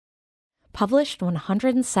Published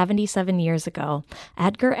 177 years ago,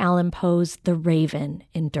 Edgar Allan Poe's The Raven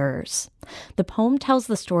endures. The poem tells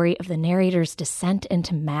the story of the narrator's descent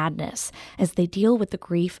into madness as they deal with the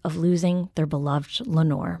grief of losing their beloved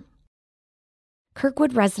Lenore.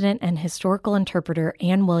 Kirkwood resident and historical interpreter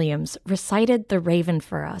Anne Williams recited The Raven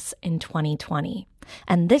for us in 2020.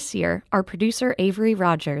 And this year, our producer Avery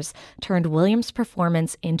Rogers turned Williams'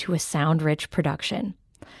 performance into a sound-rich production.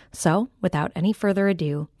 So, without any further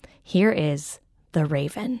ado, here is The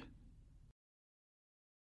Raven.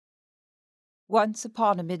 Once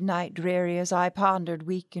upon a midnight dreary, as I pondered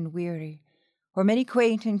weak and weary, o'er many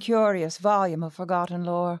quaint and curious volume of forgotten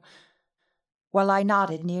lore, while I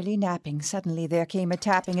nodded, nearly napping, suddenly there came a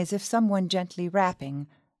tapping, as if someone gently rapping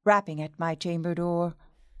at my chamber door.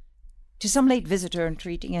 To some late visitor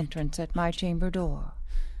entreating entrance at my chamber door.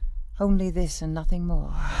 Only this and nothing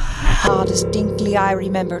more. Ah, distinctly I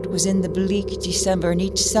remember it was in the bleak December, and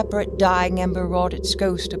each separate dying ember wrought its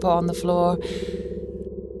ghost upon the floor.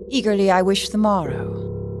 Eagerly I wished the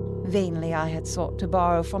morrow. Vainly I had sought to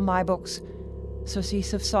borrow from my books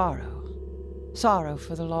surcease of sorrow, sorrow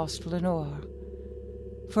for the lost Lenore,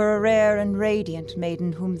 for a rare and radiant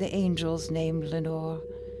maiden whom the angels named Lenore,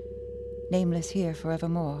 nameless here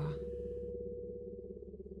forevermore.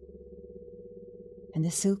 And the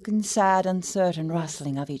silken, sad, uncertain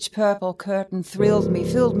rustling of each purple curtain thrilled me,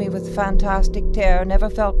 filled me with fantastic terror never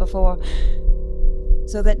felt before,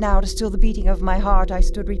 so that now, to still the beating of my heart, I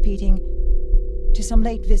stood repeating, to some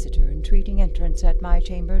late visitor entreating entrance at my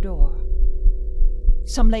chamber door.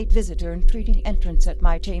 Some late visitor entreating entrance at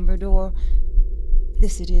my chamber door.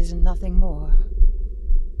 This it is and nothing more.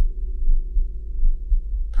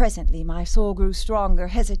 Presently my soul grew stronger,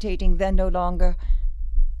 hesitating then no longer.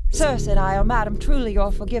 Sir, said I, or madam, truly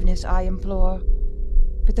your forgiveness I implore.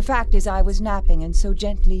 But the fact is I was napping, and so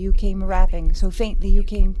gently you came rapping, so faintly you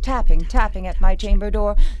came tapping at my chamber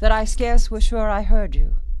door, that I scarce was sure I heard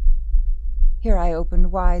you. Here I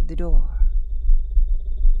opened wide the door.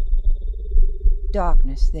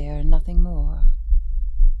 Darkness there, and nothing more.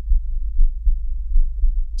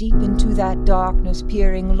 Deep into that darkness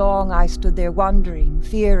peering long I stood there wondering,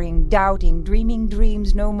 fearing, doubting, dreaming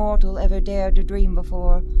dreams no mortal ever dared to dream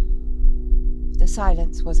before. The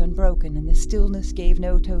silence was unbroken, and the stillness gave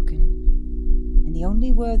no token, and the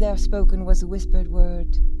only word there spoken was the whispered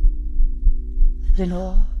word,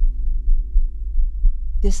 Lenore.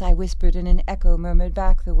 This I whispered, and an echo murmured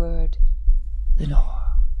back the word, Lenore.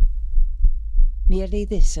 Merely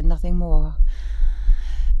this and nothing more.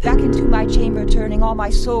 Back into my chamber turning, all my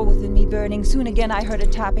soul within me burning, soon again I heard a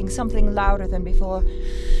tapping, something louder than before.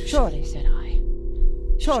 Surely, said I,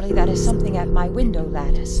 surely that is something at my window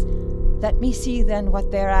lattice. Let me see then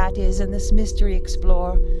what thereat is, and this mystery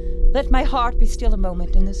explore. Let my heart be still a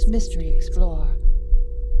moment, and this mystery explore.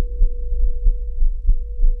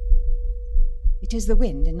 It is the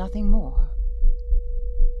wind and nothing more.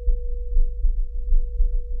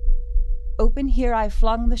 Open here I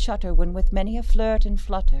flung the shutter, when with many a flirt and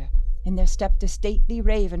flutter in there stepped a stately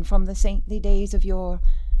raven from the saintly days of yore.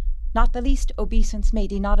 Not the least obeisance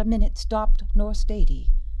made he, not a minute stopped nor stayed he,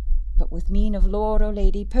 but with mien of lord or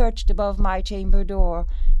lady perched above my chamber door,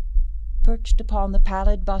 perched upon the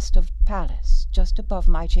pallid bust of Pallas, just above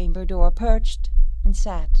my chamber door, perched and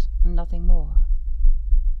sat and nothing more.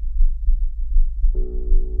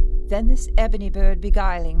 Then this ebony bird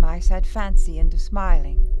beguiling my sad fancy into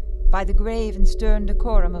smiling, by the grave and stern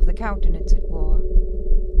decorum of the countenance it wore.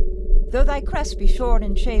 Though thy crest be shorn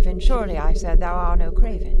and shaven, surely, I said, thou art no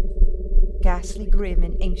craven, ghastly grim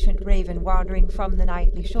and ancient raven wandering from the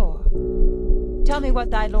nightly shore. Tell me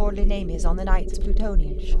what thy lordly name is on the night's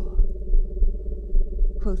Plutonian shore.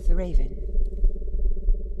 Quoth the raven,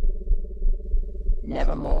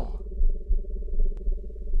 Nevermore.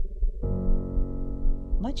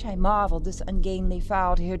 Much I marvelled this ungainly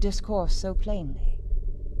fowl to hear discourse so plainly,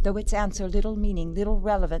 though its answer little meaning, little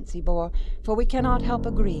relevancy bore, for we cannot help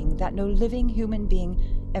agreeing that no living human being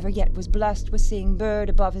ever yet was blessed with seeing bird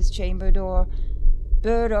above his chamber door,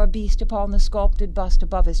 bird or beast upon the sculpted bust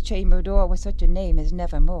above his chamber door with such a name as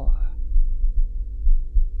Nevermore.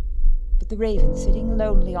 But the raven, sitting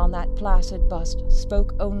lonely on that placid bust,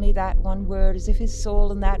 spoke only that one word, as if his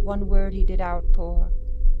soul in that one word he did outpour.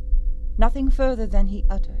 Nothing further than he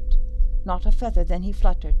uttered, not a feather than he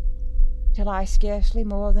fluttered, till I scarcely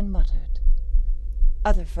more than muttered,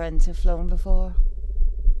 Other friends have flown before.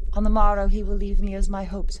 On the morrow he will leave me as my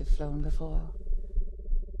hopes have flown before.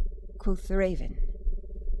 Quoth the raven,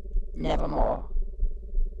 Nevermore.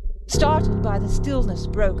 Startled by the stillness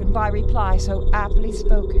broken by reply so aptly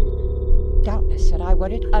spoken, doubtless, said I,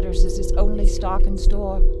 what it utters is its only stock and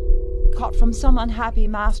store. caught from some unhappy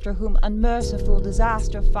master whom unmerciful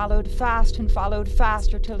disaster followed fast and followed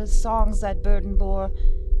faster, till his songs that burden bore,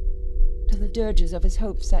 till the dirges of his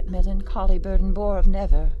hopes that melancholy burden bore of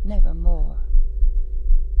never, never more.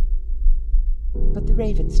 But the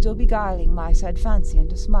raven still beguiling my sad fancy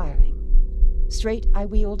into smiling, straight I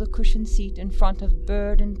wheeled a cushioned seat in front of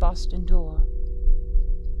bird and bust and door,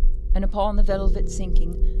 and upon the velvet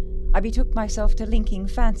sinking, I betook myself to linking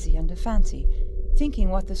fancy unto fancy, thinking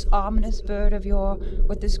what this ominous bird of yore,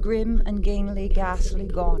 what this grim and gainly, ghastly,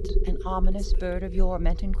 gaunt, and ominous bird of yore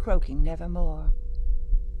meant in croaking nevermore.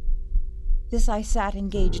 This I sat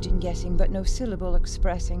engaged in guessing, but no syllable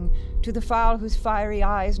expressing, to the fowl whose fiery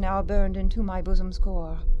eyes now burned into my bosom's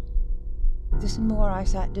core. This and more I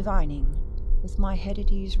sat divining, with my head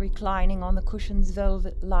at ease reclining on the cushion's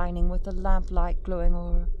velvet lining with the lamplight glowing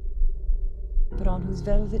o'er, but on whose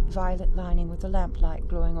velvet violet lining with the lamplight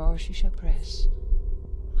glowing o'er she shall press,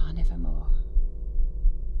 nevermore.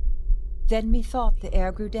 Then methought the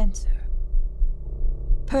air grew denser,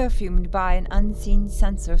 perfumed by an unseen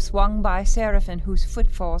censer, swung by seraphim whose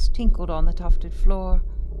footfalls tinkled on the tufted floor.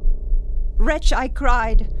 Wretch, I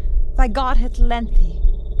cried, thy God hath lent thee,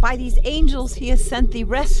 by these angels he has sent thee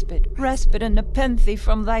respite, respite and nepenthe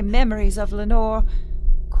from thy memories of Lenore.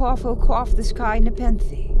 Quaff, oh quaff this kind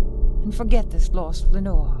nepenthe, and forget this lost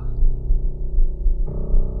Lenore.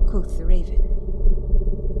 Quoth the raven,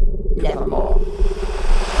 nevermore.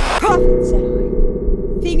 Prophet, said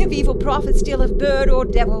I, thing of evil, prophet still of bird or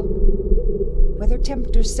devil, whether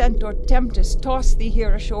tempters sent or temptest toss thee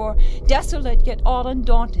here ashore, desolate yet all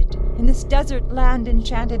undaunted, in this desert land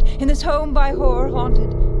enchanted, in this home by horror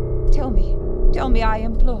haunted, tell me, I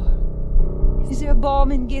implore, is there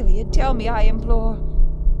balm in Gilead? Tell me, I implore.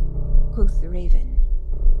 Quoth the raven,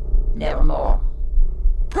 nevermore.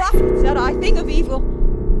 Prophet, said I, thing of evil,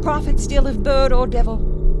 prophet still of bird or devil,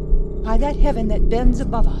 by that heaven that bends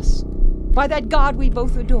above us, by that God we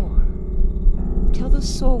both adore, tell the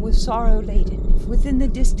soul with sorrow laden, if within the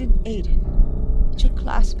distant Aidenn it shall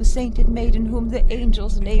clasp a sainted maiden whom the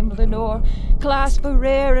angels name Lenore, clasp a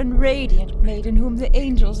rare and radiant maiden whom the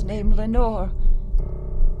angels name Lenore.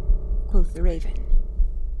 Quoth the raven,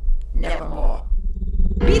 nevermore.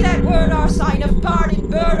 Be that word our sign of pardon,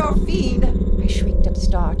 bird or fiend, I shrieked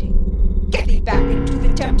upstarting. Get thee back into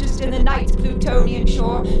the tempest in the night's Plutonian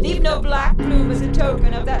shore. Leave no black plume as a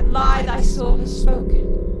token of that lie thy soul has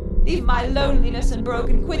spoken. Leave my loneliness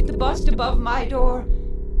unbroken, quit the bust above my door.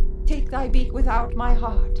 Take thy beak without my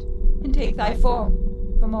heart, and take thy form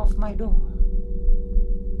from off my door.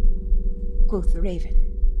 Quoth the raven,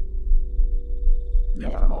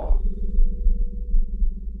 nevermore.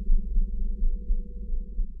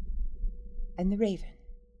 And the raven,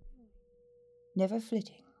 never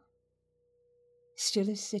flitting, still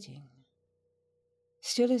is sitting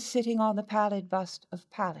on the pallid bust of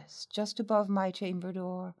Pallas just above my chamber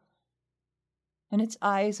door, and its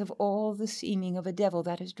eyes have all the seeming of a devil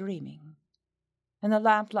that is dreaming, and the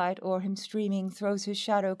lamplight o'er him streaming throws his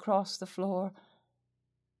shadow across the floor,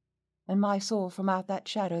 and my soul from out that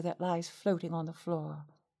shadow that lies floating on the floor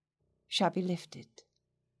shall be lifted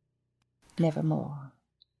nevermore.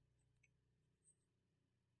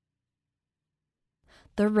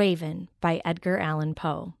 The Raven by Edgar Allan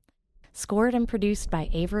Poe. Scored and produced by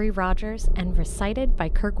Avery Rogers and recited by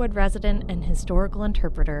Kirkwood resident and historical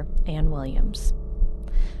interpreter Ann Williams.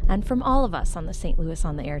 And from all of us on the St. Louis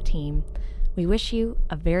on the Air team, we wish you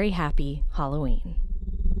a very happy Halloween.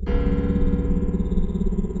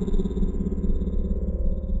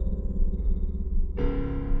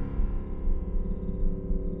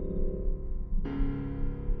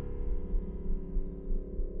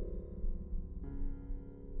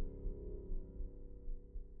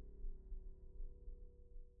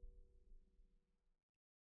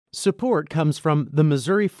 Support comes from the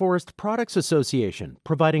Missouri Forest Products Association,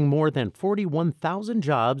 providing more than 41,000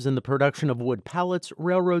 jobs in the production of wood pallets,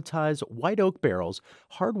 railroad ties, white oak barrels,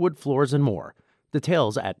 hardwood floors, and more.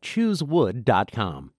 Details at choosewood.com.